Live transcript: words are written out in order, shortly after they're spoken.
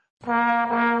Welcome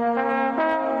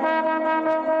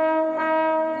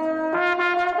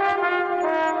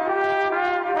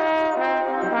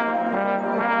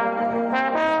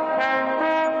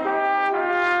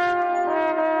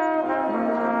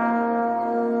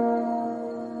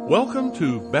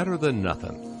to Better Than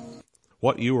Nothing.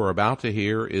 What you are about to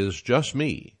hear is just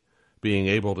me being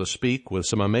able to speak with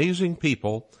some amazing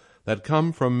people that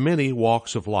come from many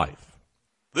walks of life.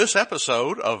 This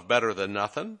episode of Better Than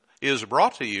Nothing is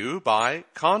brought to you by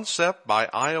Concept by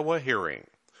Iowa Hearing.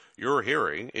 Your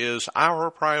hearing is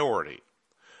our priority.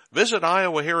 Visit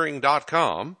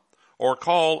iowahearing.com or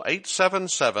call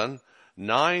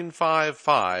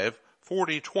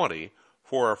 877-955-4020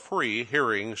 for a free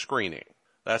hearing screening.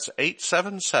 That's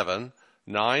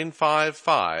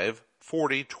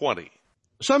 877-955-4020.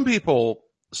 Some people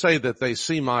say that they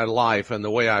see my life and the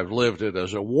way I've lived it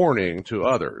as a warning to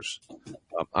others.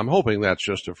 I'm hoping that's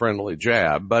just a friendly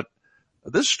jab, but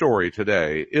this story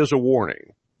today is a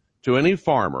warning to any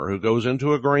farmer who goes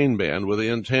into a grain bin with the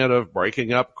intent of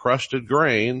breaking up crusted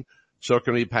grain so it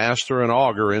can be passed through an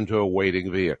auger into a waiting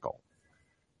vehicle.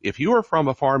 If you are from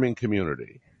a farming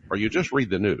community or you just read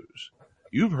the news,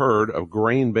 you've heard of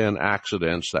grain bin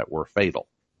accidents that were fatal.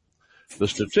 The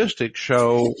statistics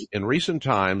show in recent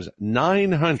times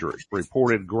 900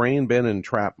 reported grain bin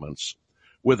entrapments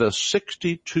with a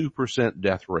 62%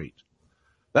 death rate.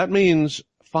 That means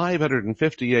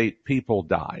 558 people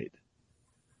died.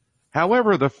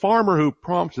 However, the farmer who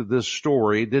prompted this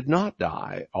story did not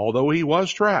die, although he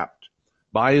was trapped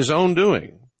by his own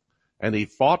doing, and he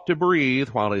fought to breathe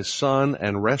while his son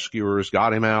and rescuers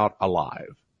got him out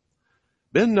alive.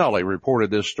 Ben Nuelle reported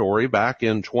this story back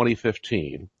in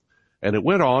 2015, and it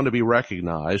went on to be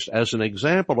recognized as an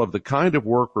example of the kind of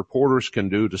work reporters can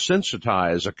do to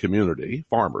sensitize a community,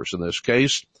 farmers in this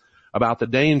case, about the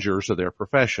dangers of their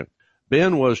profession.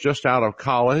 Ben was just out of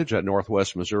college at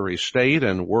Northwest Missouri State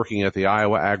and working at the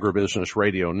Iowa Agribusiness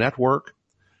Radio Network,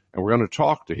 and we're going to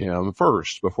talk to him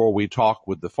first before we talk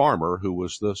with the farmer who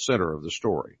was the center of the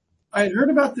story. I had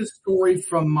heard about this story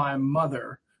from my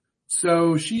mother.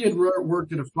 So she had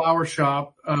worked at a flower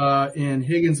shop in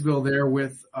Higginsville there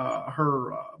with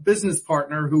her business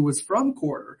partner who was from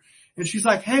Quarter. And she's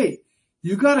like, hey,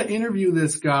 you got to interview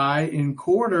this guy in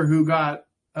Quarter who got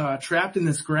trapped in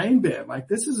this grain bin. Like,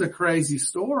 this is a crazy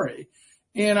story.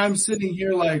 And I'm sitting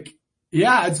here like,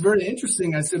 yeah, it's very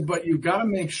interesting. I said, but you've got to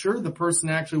make sure the person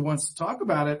actually wants to talk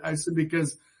about it. I said,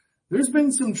 because there's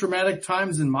been some traumatic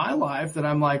times in my life that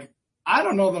I'm like, I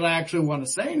don't know that I actually want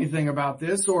to say anything about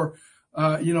this or,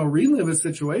 relive a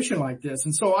situation like this.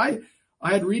 And so I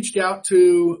had reached out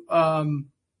to,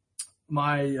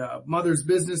 my, mother's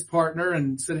business partner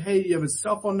and said, hey, do you have his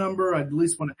cell phone number? I'd at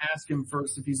least want to ask him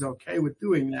first if he's okay with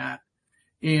doing that,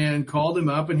 and called him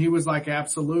up, and he was like,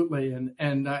 absolutely.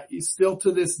 And he's still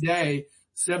to this day,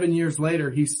 7 years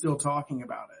later, he's still talking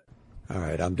about it. All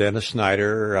right. I'm Dennis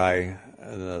Schneider. I'm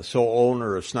the sole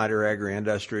owner of Schneider Agri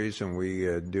Industries, and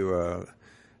we do a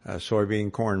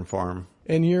soybean corn farm.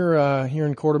 And you're here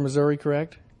in Quarter, Missouri,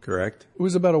 correct? Correct. It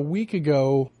was about a week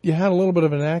ago. You had a little bit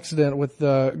of an accident with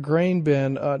the grain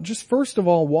bin. Just first of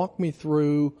all, walk me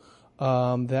through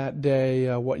that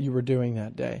day, what you were doing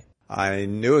that day. I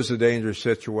knew it was a dangerous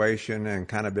situation and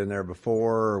kind of been there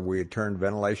before. We had turned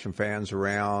ventilation fans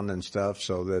around and stuff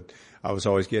so that I was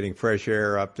always getting fresh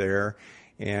air up there.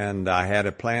 And I had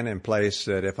a plan in place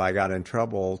that if I got in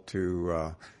trouble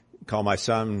to call my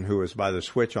son, who was by the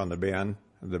switch on the bin,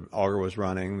 the auger was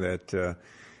running, that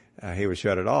he would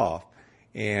shut it off.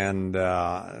 And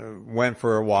went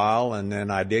for a while, and then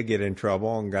I did get in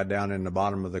trouble and got down in the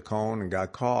bottom of the cone and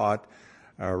got caught.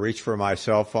 Reached for my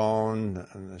cell phone,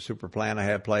 the super plan I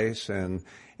had placed, and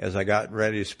as I got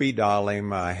ready to speed dial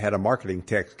him, I had a marketing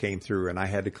text came through, and I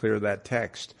had to clear that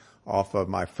text off of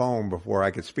my phone before I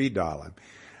could speed dial him.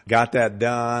 Got that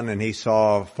done, and he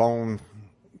saw a phone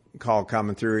call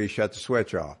coming through. He shut the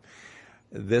switch off.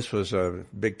 This was a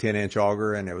big 10-inch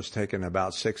auger, and it was taking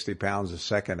about 60 pounds a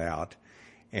second out.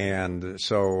 And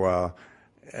so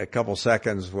a couple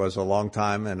seconds was a long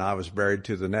time, and I was buried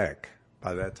to the neck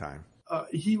by that time.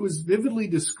 He was vividly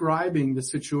describing the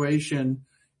situation.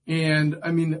 And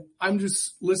I mean, I'm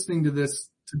just listening to this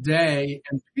today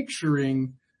and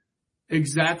picturing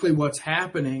exactly what's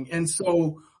happening. And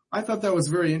so I thought that was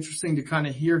very interesting to kind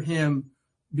of hear him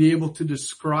be able to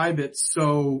describe it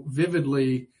so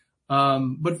vividly.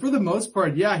 But for the most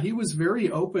part, yeah, he was very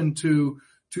open to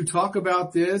talk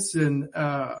about this, and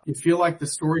you feel like the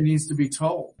story needs to be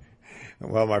told.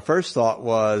 Well, my first thought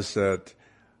was that,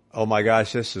 oh my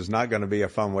gosh, this is not going to be a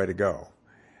fun way to go.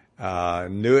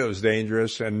 knew it was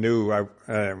dangerous and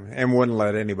and wouldn't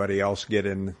let anybody else get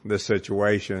in this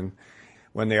situation.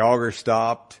 When the auger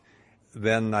stopped,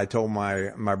 then I told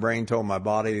my brain told my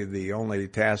body the only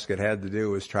task it had to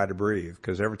do was try to breathe,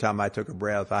 because every time I took a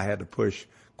breath, I had to push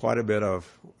quite a bit of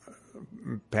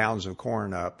pounds of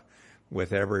corn up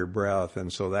with every breath.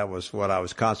 And so that was what I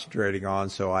was concentrating on,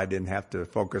 so I didn't have to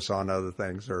focus on other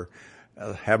things or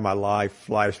have my life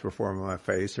flash before my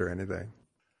face or anything.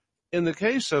 In the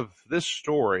case of this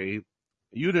story,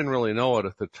 you didn't really know it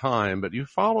at the time, but you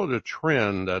followed a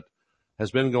trend that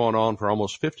has been going on for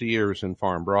almost 50 years in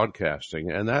farm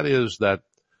broadcasting, and that is that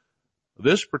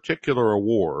this particular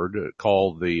award,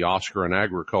 called the Oscar in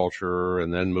Agriculture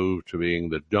and then moved to being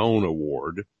the Doan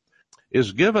Award,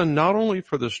 is given not only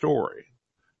for the story,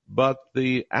 but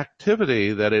the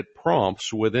activity that it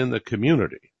prompts within the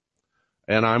community.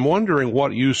 And I'm wondering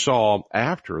what you saw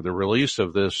after the release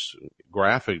of this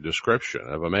graphic description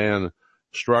of a man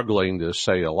struggling to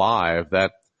stay alive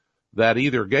that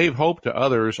either gave hope to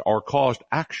others or caused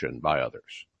action by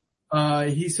others.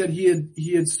 He said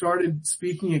he had started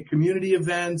speaking at community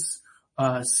events,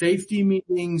 safety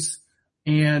meetings,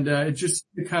 and it just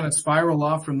kind of spiraled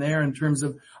off from there in terms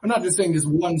of, I'm not just saying this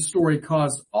one story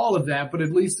caused all of that, but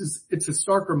at least it's a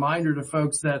stark reminder to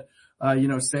folks that,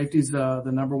 safety is the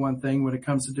number one thing when it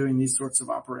comes to doing these sorts of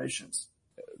operations.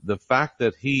 The fact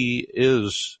that he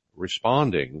is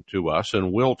responding to us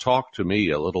and will talk to me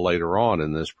a little later on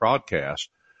in this broadcast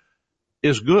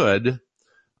is good,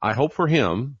 I hope, for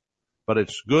him, but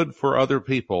it's good for other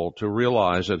people to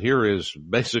realize that here is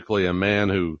basically a man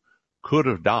who could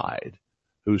have died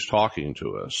who's talking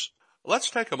to us. Let's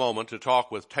take a moment to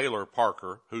talk with Taylor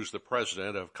Parker, who's the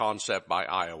president of Concept by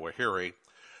Iowa Hearing.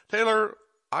 Taylor,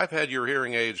 I've had your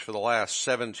hearing aids for the last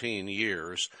 17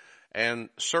 years, and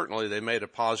certainly they made a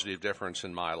positive difference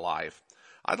in my life.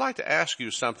 I'd like to ask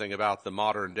you something about the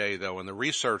modern day, though, and the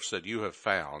research that you have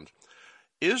found.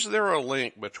 Is there a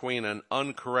link between an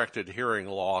uncorrected hearing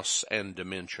loss and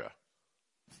dementia?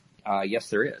 Yes,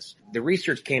 there is. The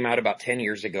research came out about 10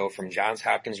 years ago from Johns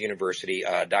Hopkins University,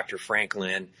 Dr. Frank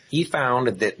Lin. He found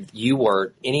that you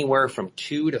were anywhere from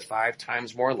 2 to 5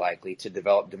 times more likely to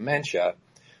develop dementia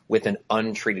with an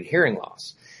untreated hearing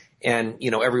loss. And,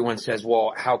 everyone says,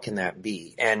 well, how can that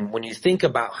be? And when you think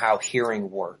about how hearing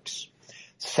works,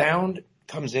 sound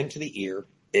comes into the ear,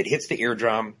 it hits the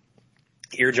eardrum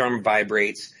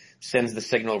vibrates, sends the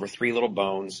signal over 3 little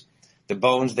bones. The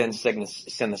bones then send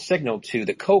the signal to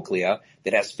the cochlea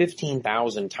that has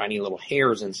 15,000 tiny little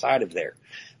hairs inside of there.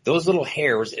 Those little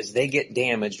hairs, as they get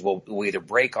damaged, will either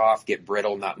break off, get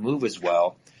brittle, not move as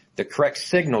well. The correct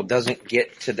signal doesn't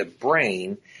get to the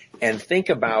brain. And think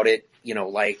about it,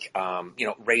 like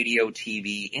radio,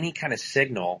 TV, any kind of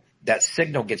signal. That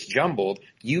signal gets jumbled.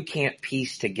 You can't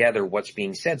piece together what's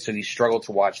being said, so you struggle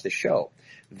to watch the show.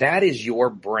 That is your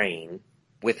brain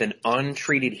with an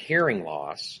untreated hearing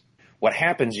loss. What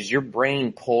happens is your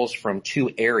brain pulls from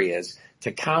 2 areas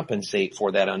to compensate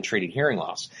for that untreated hearing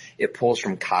loss. It pulls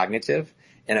from cognitive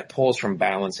and it pulls from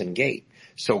balance and gait.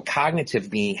 So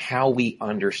cognitive being how we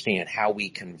understand, how we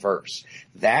converse.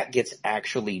 That gets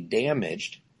actually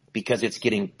damaged because it's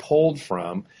getting pulled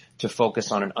from to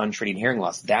focus on an untreated hearing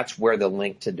loss. That's where the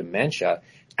link to dementia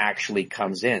actually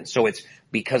comes in. So it's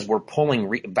because we're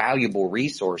pulling valuable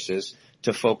resources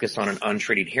to focus on an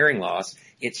untreated hearing loss,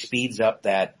 it speeds up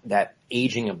that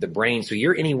aging of the brain. So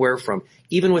you're anywhere from,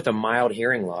 even with a mild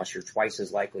hearing loss, you're twice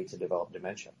as likely to develop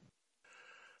dementia.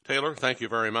 Taylor, thank you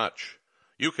very much.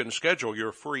 You can schedule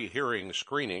your free hearing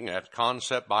screening at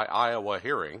Concept by Iowa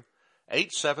Hearing,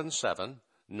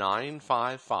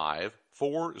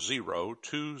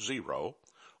 877-955-4020,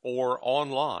 or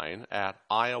online at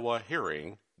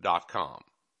iowahearing.com.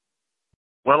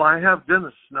 Well, I have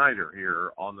Dennis Schneider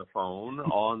here on the phone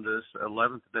on this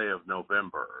 11th day of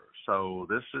November. So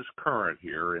this is current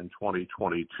here in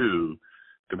 2022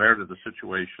 compared to the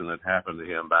situation that happened to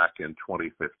him back in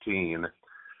 2015.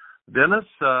 Dennis,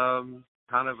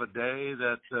 kind of a day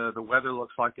that the weather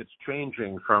looks like it's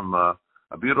changing from a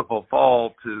beautiful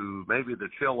fall to maybe the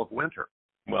chill of winter.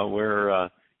 Well, we're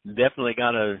definitely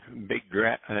got a big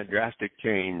drastic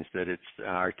change that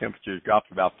our temperatures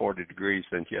dropped about 40 degrees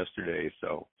since yesterday,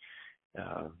 so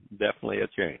definitely a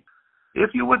change. If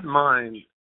you wouldn't mind,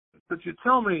 could you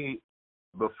tell me,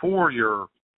 before your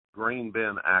grain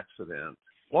bin accident,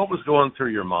 what was going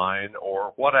through your mind,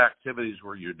 or what activities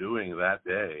were you doing that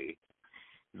day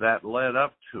that led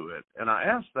up to it? And I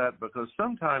ask that because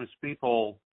sometimes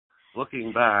people,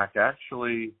 looking back,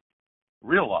 actually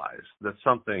realize that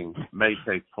something may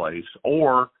take place,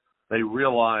 or they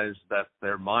realize that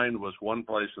their mind was one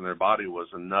place and their body was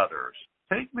another.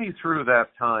 Take me through that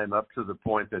time up to the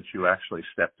point that you actually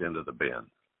stepped into the bin.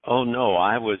 Oh no,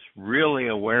 I was really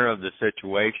aware of the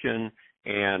situation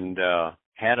and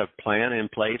had a plan in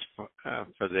place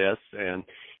for this. And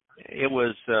it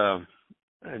was a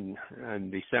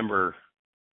December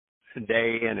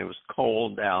day, and it was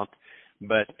cold out,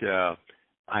 but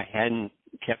I hadn't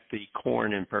kept the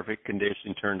corn in perfect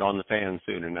condition, turned on the fan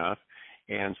soon enough,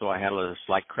 and so I had a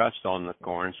slight crust on the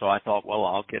corn. So I thought, well,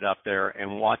 I'll get up there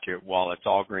and watch it while it's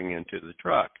augering into the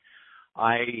truck.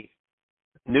 I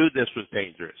knew this was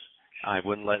dangerous. I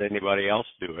wouldn't let anybody else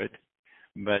do it,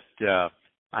 but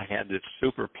I had this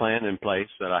super plan in place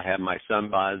that I had my son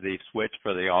buy the switch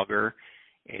for the auger,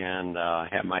 and I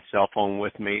had my cell phone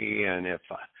with me, and if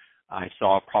I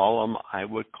saw a problem, I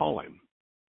would call him.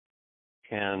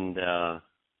 And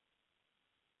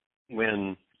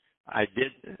when I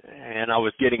did, and I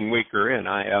was getting weaker, and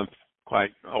I am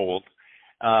quite old,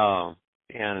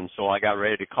 and so I got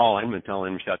ready to call him and tell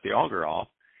him to shut the auger off.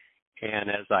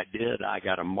 And as I did, I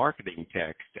got a marketing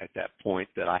text at that point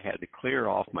that I had to clear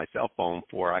off my cell phone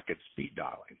before I could speed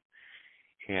dial him.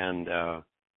 And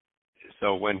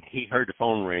so when he heard the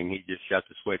phone ring, he just shut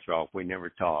the switch off. We never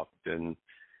talked. And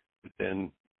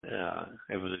then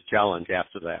it was a challenge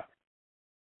after that.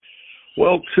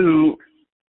 Well, to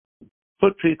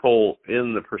put people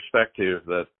in the perspective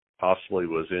that possibly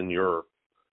was in your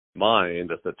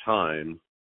mind at the time,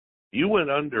 you went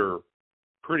under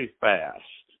pretty fast,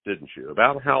 didn't you?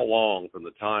 About how long from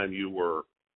the time you were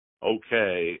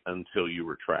okay until you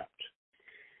were trapped?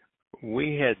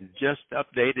 We had just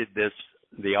updated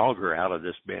the auger out of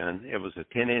this bin. It was a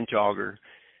 10-inch auger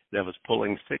that was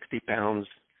pulling 60 pounds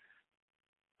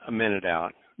a minute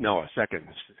out. No, a second,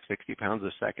 60 pounds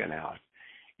a second out.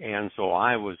 And so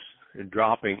I was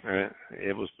dropping,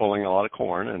 it was pulling a lot of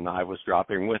corn, and I was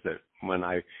dropping with it when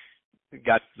I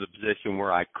got to the position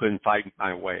where I couldn't fight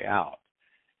my way out.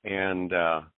 And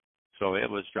so it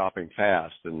was dropping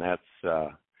fast, and that's,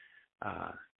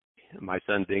 my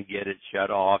son did get it shut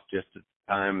off just at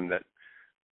the time that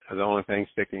the only thing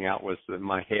sticking out was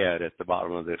my head at the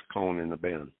bottom of this cone in the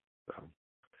bin. So.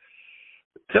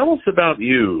 Tell us about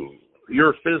you,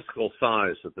 your physical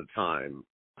size at the time,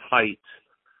 height,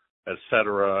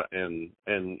 etc., and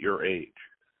your age.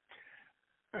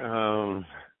 Well,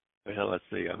 let's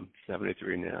see, I'm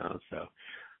 73 now, so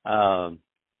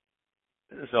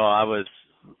I was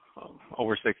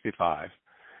over 65,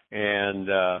 and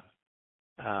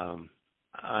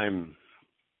I'm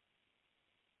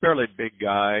fairly big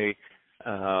guy.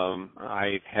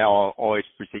 I have always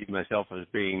perceived myself as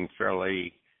being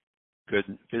fairly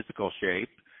good physical shape,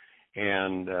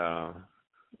 and of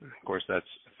course that's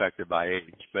affected by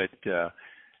age. But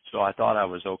so I thought I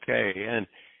was okay,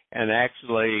 and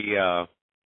actually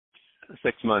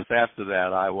 6 months after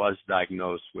that, I was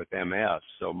diagnosed with MS.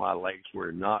 So my legs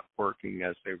were not working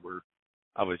as they were.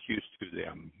 I was used to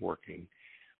them working,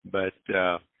 but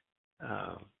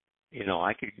you know,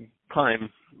 I could climb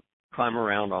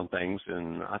around on things,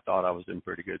 and I thought I was in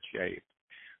pretty good shape.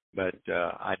 But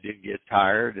I did get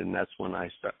tired, and that's when I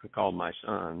called my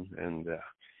son. And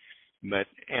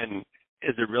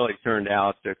as it really turned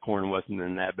out, the corn wasn't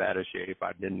in that bad a shape.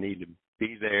 I didn't need to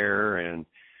be there, and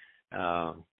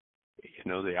you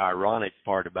know, the ironic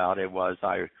part about it was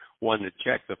I wanted to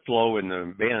check the flow in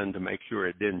the bin to make sure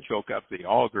it didn't choke up the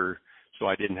auger, so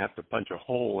I didn't have to punch a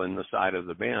hole in the side of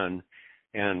the bin.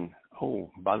 And, oh,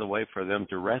 by the way, for them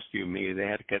to rescue me, they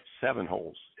had to cut 7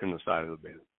 holes in the side of the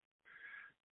bin.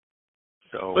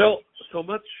 So, well, so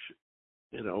much,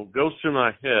 you know, goes through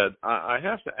my head. I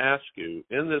have to ask you,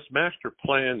 in this master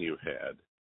plan you had,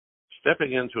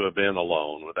 stepping into a bin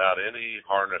alone without any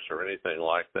harness or anything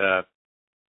like that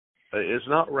is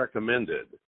not recommended.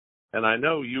 And I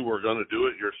know you were going to do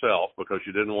it yourself because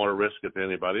you didn't want to risk it to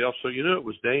anybody else, so you knew it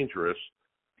was dangerous,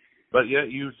 but yet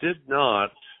you did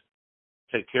not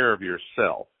take care of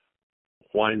yourself.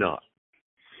 Why not?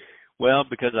 Well,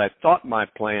 because I thought my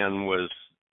plan was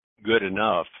good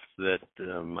enough that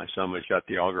my son would shut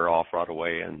the auger off right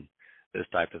away and this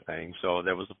type of thing. So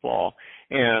there was a flaw.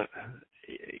 And,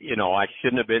 you know, I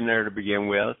shouldn't have been there to begin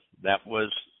with. That was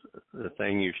the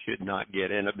thing. You should not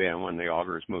get in a bin when the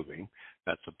auger is moving.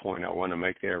 That's the point I want to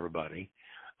make to everybody.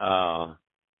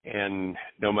 And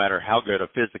no matter how good a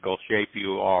physical shape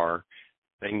you are,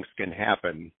 things can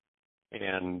happen.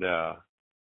 And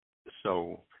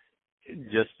so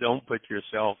just don't put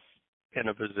yourself in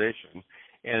a position.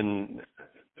 And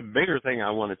the bigger thing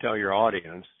I want to tell your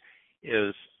audience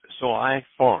is, so I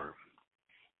farm.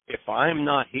 If I'm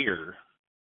not here,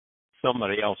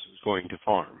 somebody else is going to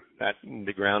farm. That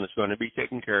the ground is going to be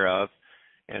taken care of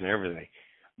and everything.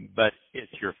 But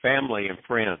it's your family and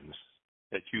friends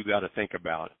that you got to think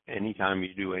about anytime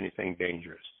you do anything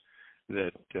dangerous.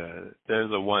 That they're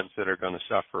the ones that are going to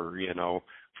suffer. You know,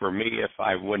 for me, if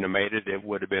I wouldn't have made it, it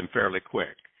would have been fairly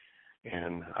quick,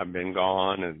 and I've been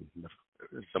gone, and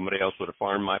somebody else would have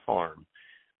farmed my farm.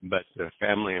 But the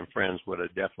family and friends would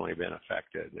have definitely been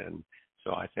affected, and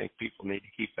so I think people need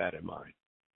to keep that in mind.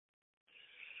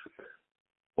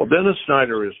 Well, Dennis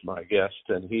Schneider is my guest,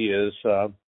 and he is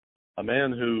a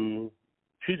man who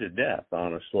cheated death,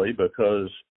 honestly, because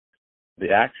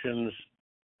the actions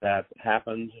that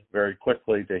happened very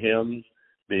quickly to him,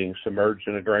 being submerged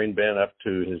in a grain bin up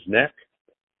to his neck,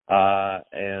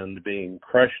 and being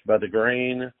crushed by the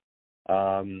grain,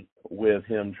 with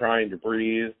him trying to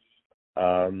breathe,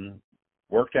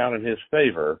 worked out in his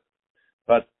favor.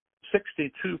 But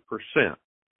 62%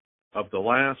 of the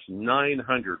last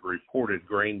 900 reported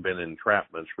grain bin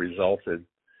entrapments resulted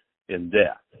in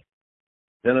death.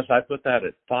 Dennis, I put that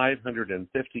at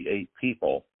 558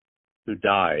 people who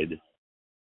died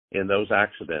in those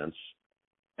accidents.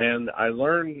 And I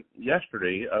learned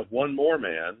yesterday of one more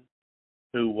man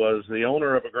who was the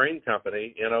owner of a grain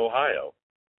company in Ohio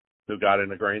who got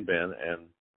in a grain bin and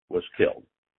was killed.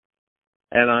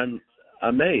 And I'm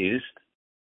amazed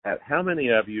at how many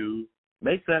of you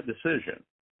make that decision,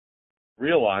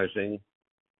 realizing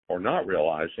or not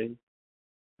realizing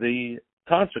the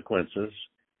consequences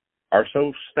are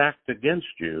so stacked against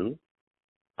you.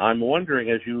 I'm wondering,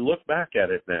 as you look back at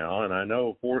it now, and I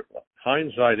know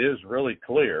hindsight is really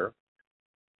clear,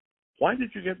 why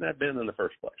did you get in that bin in the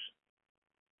first place?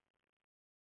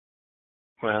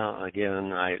 Well,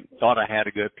 again, I thought I had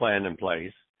a good plan in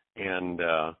place, and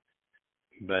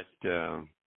but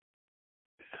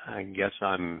I guess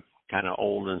I'm kind of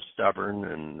old and stubborn,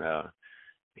 and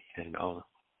you know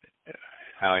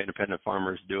how independent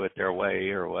farmers do it their way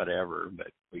or whatever.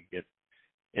 But we get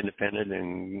independent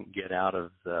and get out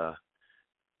of the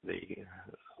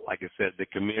like I said, the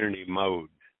community mode,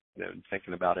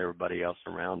 thinking about everybody else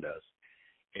around us.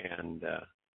 And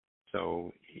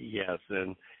so yes,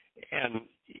 and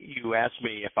you asked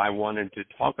me if I wanted to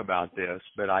talk about this,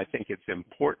 but I think it's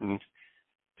important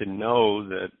to know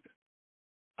that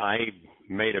I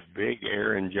made a big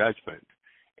error in judgment,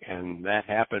 and that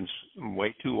happens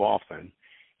way too often.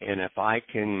 And if I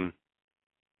can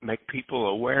make people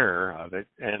aware of it,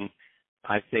 and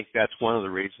I think that's one of the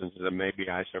reasons that maybe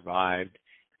I survived,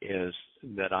 is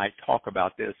that I talk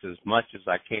about this as much as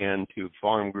I can to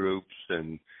farm groups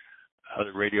and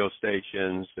other radio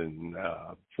stations and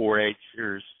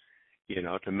 4-H'ers, you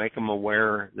know, to make them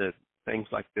aware that things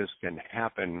like this can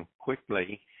happen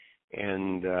quickly.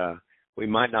 And we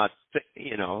might not,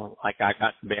 you know, like I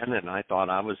got Ben and I thought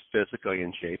I was physically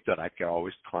in shape, that I could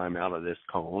always climb out of this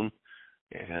cone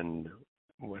and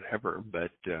whatever,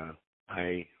 but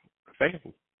I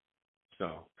failed.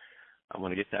 So I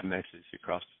want to get that message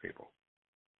across to people.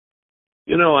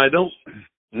 You know, I don't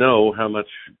know how much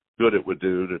good it would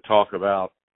do to talk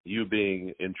about you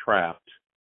being entrapped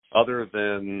other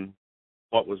than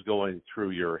what was going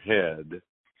through your head.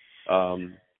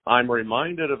 I'm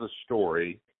reminded of a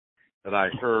story that I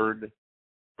heard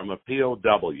from a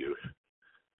POW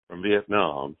from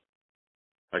Vietnam,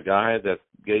 a guy that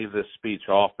gave this speech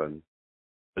often,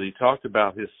 but he talked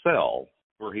about his cell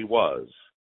where he was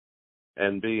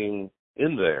and being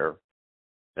in there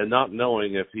and not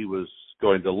knowing if he was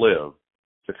going to live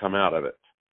to come out of it.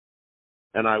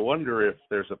 And I wonder if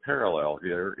there's a parallel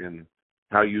here in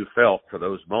how you felt for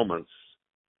those moments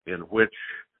in which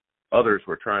others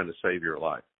were trying to save your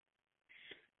life.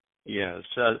 Yes.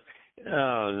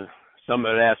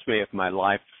 Somebody asked me if my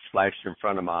life flashed in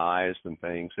front of my eyes and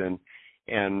things,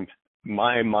 and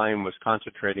my mind was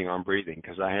concentrating on breathing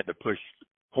because I had to push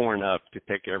corn up to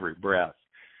take every breath.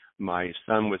 My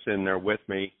son was in there with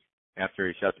me after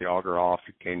he shut the auger off.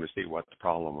 He came to see what the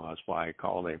problem was, why I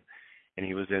called him. And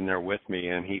he was in there with me,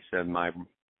 and he said my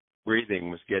breathing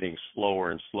was getting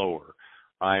slower and slower.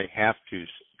 I have to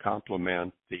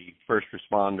compliment the first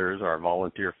responders, our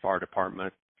volunteer fire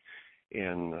department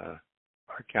in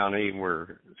our county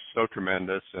were so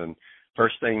tremendous. And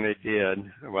first thing they did,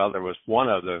 well, there was one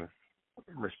of the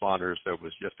responders that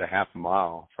was just a half a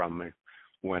mile from me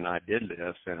when I did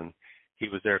this, and he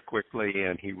was there quickly,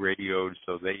 and he radioed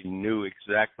so they knew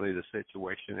exactly the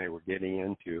situation they were getting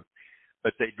into.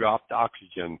 But they dropped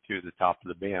oxygen to the top of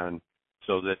the bin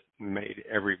so that made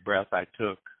every breath I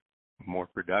took more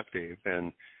productive,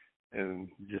 and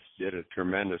just did a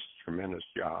tremendous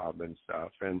job and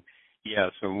stuff. And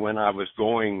yes, and when I was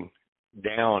going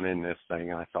down in this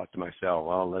thing, I thought to myself,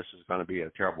 well, this is going to be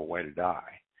a terrible way to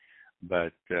die.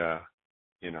 But,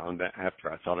 you know,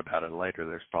 after I thought about it later,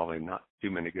 there's probably not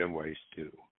too many good ways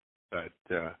to. But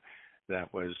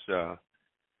that was,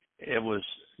 it was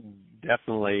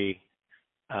definitely,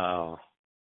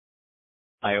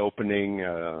 eye-opening,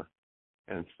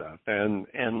 and stuff.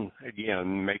 And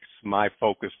again, makes my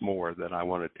focus more that I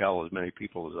want to tell as many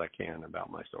people as I can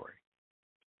about my story.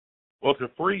 Well, to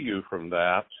free you from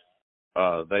that,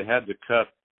 they had to cut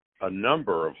a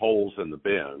number of holes in the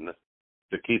bin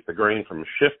to keep the grain from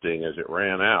shifting as it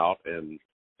ran out, and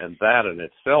that in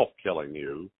itself killing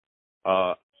you.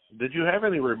 Did you have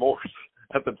any remorse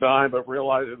at the time of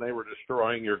realizing they were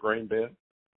destroying your grain bin?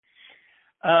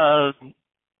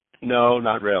 No,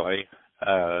 not really.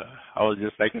 I was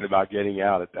just thinking about getting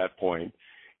out at that point.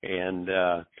 And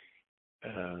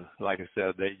like I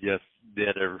said, they just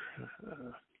did a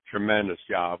tremendous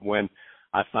job. When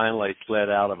I finally slid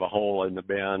out of a hole in the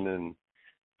bin and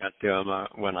got to them,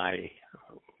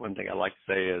 one thing I like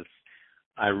to say is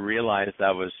I realized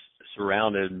I was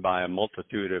surrounded by a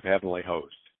multitude of heavenly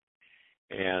hosts,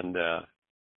 and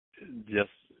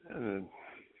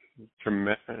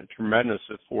tremendous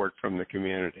support from the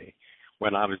community.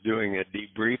 When I was doing a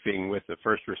debriefing with the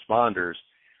first responders,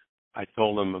 I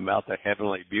told them about the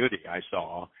heavenly beauty I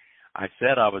saw. I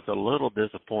said I was a little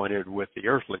disappointed with the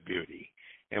earthly beauty.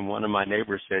 And one of my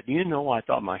neighbors said, I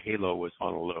thought my halo was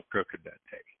on a little crooked that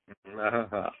day.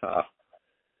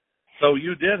 So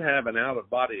you did have an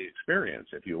out-of-body experience,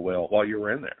 if you will, while you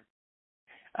were in there.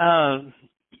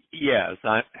 Yes,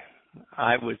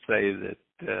 I would say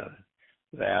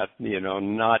that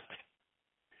not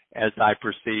as I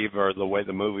perceive or the way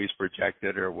the movie's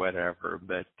projected or whatever,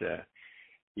 but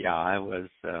I was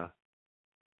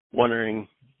wondering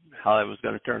how it was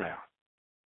going to turn out.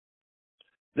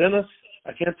 Dennis,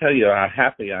 I can't tell you how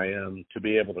happy I am to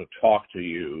be able to talk to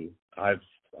you. I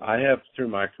have through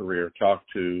my career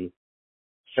talked to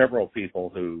several people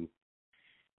who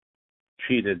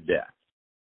cheated death.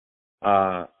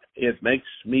 It makes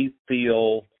me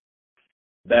feel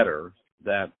better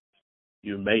that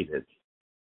you made it.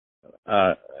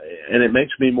 And it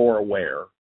makes me more aware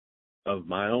of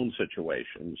my own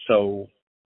situation. So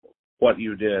what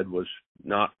you did was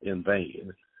not in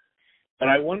vain. But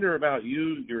I wonder about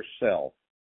you yourself.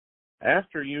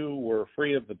 After you were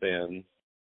free of the bin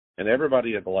and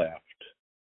everybody had left,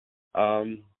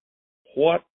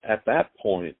 what at that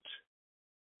point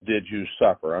did you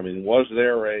suffer? I mean, was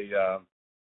there a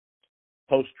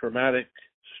post-traumatic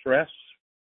stress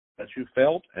that you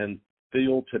felt and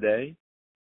feel today?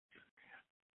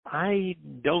 I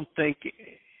don't think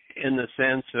in the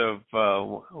sense of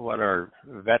what our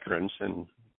veterans, and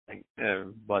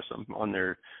bless them on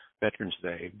their Veterans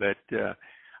Day, but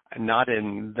not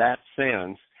in that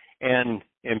sense. And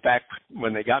in fact,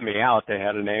 when they got me out, they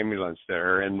had an ambulance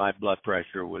there, and my blood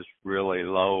pressure was really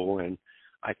low. And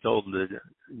I told the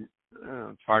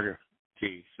fire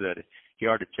chief that he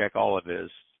ought to check all of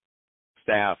his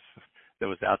staff that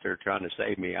was out there trying to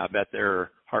save me. I bet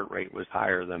their heart rate was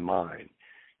higher than mine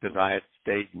because I had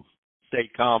stayed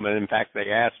calm. And in fact,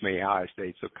 they asked me how I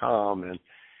stayed so calm,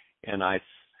 and I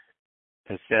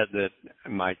said that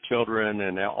my children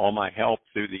and all my help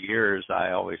through the years,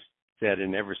 I always said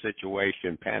in every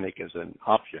situation, panic is an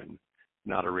option,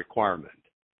 not a requirement.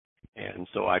 And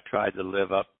so I tried to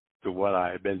live up to what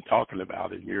I had been talking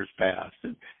about in years past.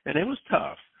 And it was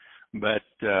tough. But,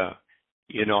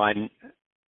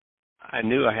 I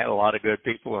knew I had a lot of good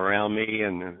people around me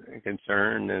and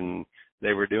concerned, and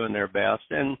they were doing their best.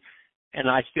 And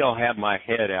I still had my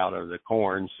head out of the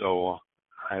corn, so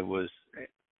I was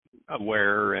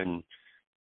aware and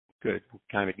could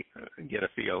kind of get a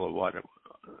feel of what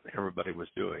everybody was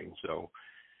doing. So,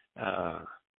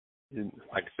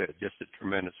 like I said, just a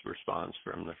tremendous response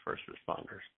from the first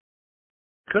responders.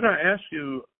 Could I ask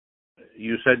you,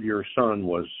 you said your son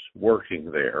was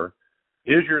working there.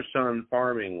 Is your son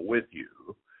farming with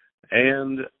you?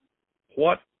 And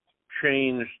what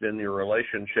changed in your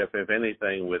relationship, if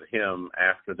anything, with him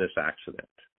after this accident?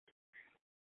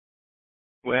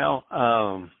 Well,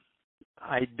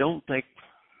 I don't think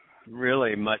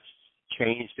really much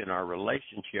changed in our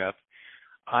relationship.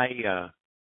 I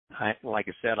like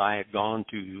I said, I had gone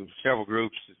to several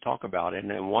groups to talk about it,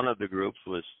 and one of the groups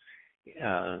was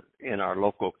in our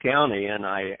local county, and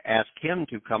I asked him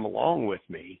to come along with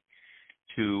me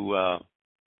to,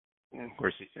 of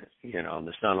course,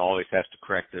 the son always has to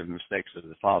correct the mistakes of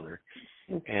the father,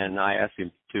 and I asked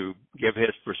him to give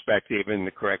his perspective and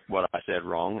to correct what I said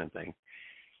wrong and things.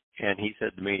 And he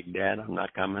said to me, "Dad, I'm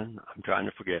not coming. I'm trying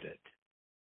to forget it."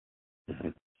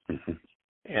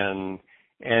 Mm-hmm.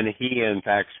 And he, in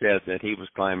fact, said that he was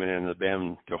climbing in the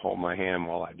bin to hold my hand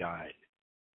while I died.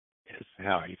 Is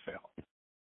how he felt.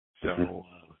 So,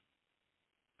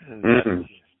 and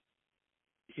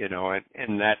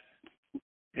that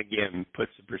again,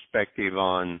 puts the perspective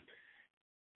on,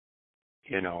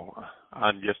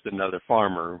 I'm just another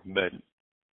farmer, but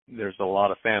there's a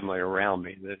lot of family around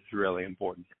me that's really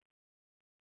important.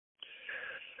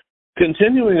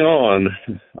 Continuing on,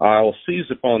 I'll seize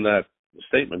upon that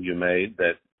statement you made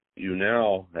that you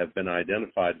now have been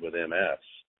identified with MS.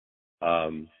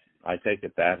 I take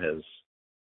it that has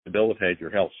debilitated your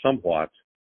health somewhat.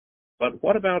 But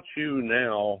what about you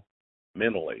now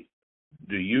mentally?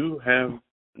 Do you have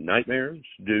nightmares?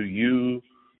 Do you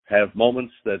have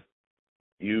moments that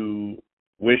you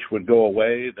wish would go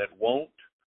away that won't?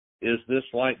 Is this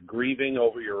like grieving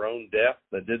over your own death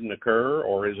that didn't occur,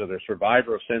 or is it a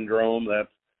survivor syndrome that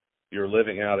you're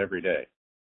living out every day?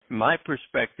 My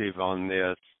perspective on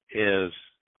this is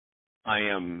I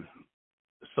am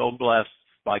so blessed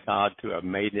by God to have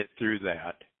made it through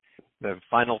that. The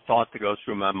final thought that goes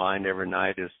through my mind every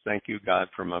night is, thank you, God,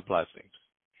 for my blessings.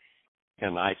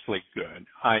 And I sleep good.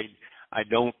 I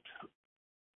don't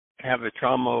have a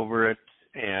trauma over it.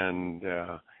 And,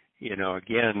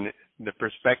 again, the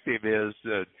perspective is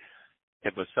that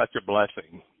it was such a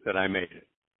blessing that I made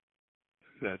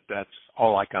it. That's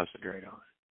all I concentrate on.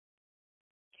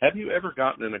 Have you ever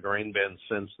gotten in a grain bin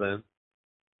since then?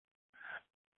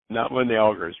 Not when the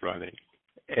auger is running.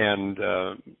 And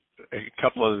a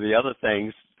couple of the other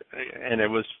things, and it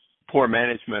was poor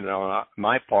management on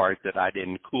my part that I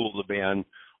didn't cool the bin,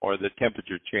 or the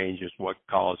temperature change is what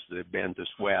caused the bin to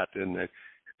sweat and the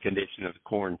condition of the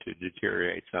corn to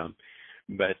deteriorate some.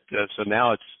 But so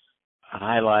now it's a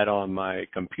highlight on my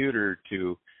computer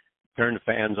to turn the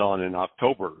fans on in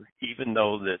October, even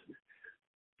though that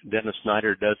Dennis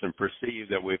Schneider doesn't perceive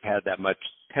that we've had that much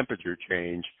temperature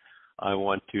change. I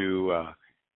want to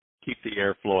keep the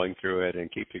air flowing through it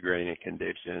and keep the grain in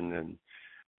condition and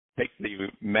take the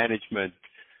management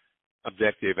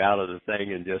objective out of the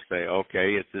thing and just say,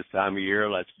 okay, it's this time of year,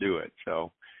 let's do it.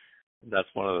 So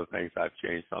that's one of the things I've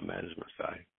changed on management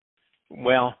side.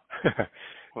 Well,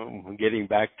 getting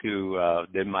back to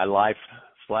did my life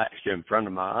flash in front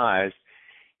of my eyes,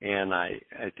 and I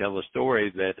tell the story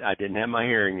that I didn't have my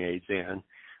hearing aids in,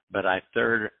 but I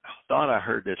thought I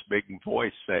heard this big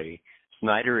voice say,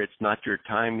 Snyder, it's not your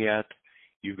time yet.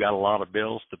 You've got a lot of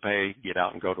bills to pay. Get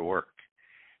out and go to work.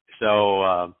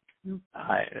 So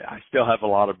I still have a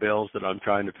lot of bills that I'm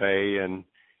trying to pay, and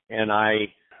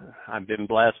I've been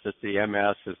blessed that the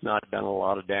MS has not done a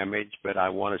lot of damage, but I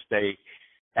want to stay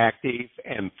active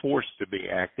and forced to be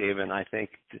active, and I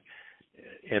think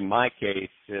in my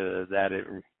case that it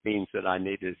means that I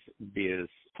need to be as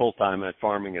full-time at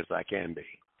farming as I can be.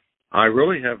 I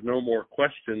really have no more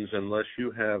questions unless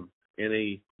you have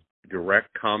any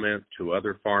direct comment to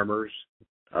other farmers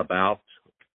about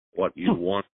what you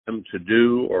want them to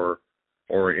do or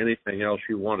anything else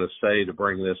you want to say to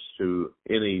bring this to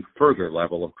any further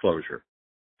level of closure.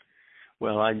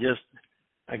 Well, I just,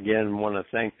 again, want to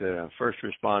thank the first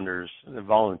responders, the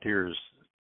volunteers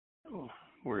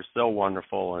were so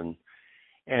wonderful. And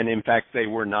in fact, they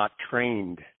were not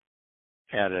trained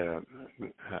at a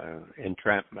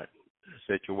entrapment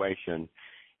situation.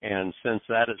 And since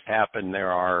that has happened,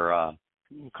 there are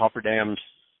cofferdams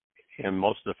in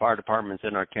most of the fire departments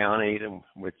in our county,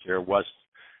 which there was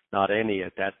not any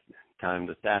at that time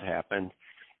that happened.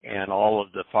 And all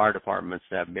of the fire departments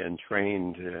have been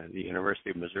trained. The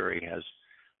University of Missouri has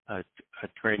a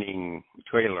training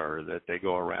trailer that they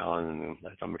go around and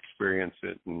let them experience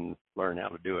it and learn how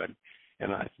to do it.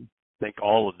 And I think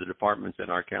all of the departments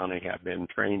in our county have been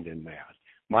trained in that.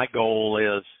 My goal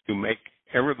is to make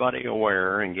everybody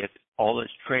aware and get all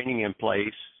this training in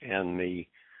place and the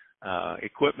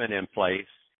equipment in place,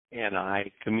 and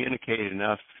I communicate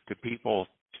enough to people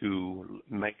to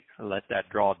let that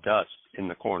draw dust in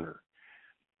the corner,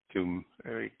 to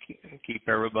keep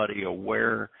everybody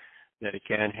aware that it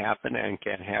can happen and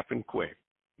can happen quick.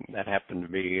 That happened to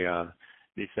be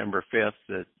December 5th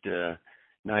at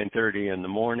 9:30 in the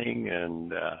morning,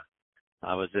 and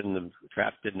I was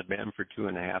trapped in the bin for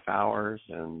 2.5 hours,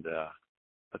 and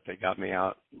but they got me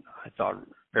out, I thought,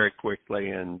 very quickly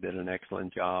and did an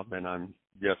excellent job, and I'm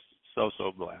just so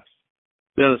blessed.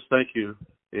 Dennis, thank you.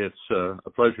 It's a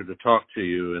pleasure to talk to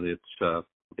you, and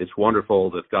it's wonderful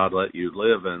that God let you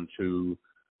live and to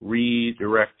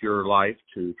redirect your life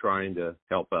to trying to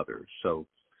help others. So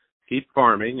keep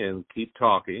farming and keep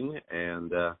talking,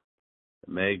 and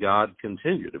may God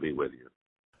continue to be with you.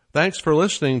 Thanks for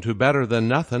listening to Better Than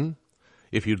Nothing.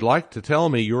 If you'd like to tell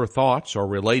me your thoughts or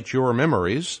relate your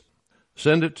memories,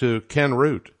 send it to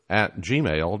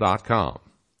kenroot@gmail.com.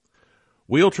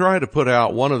 We'll try to put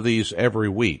out one of these every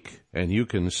week, and you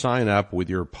can sign up with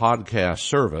your podcast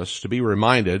service to be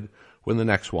reminded when the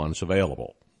next one's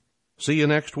available. See you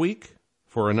next week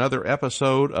for another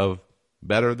episode of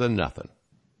Better Than Nothing.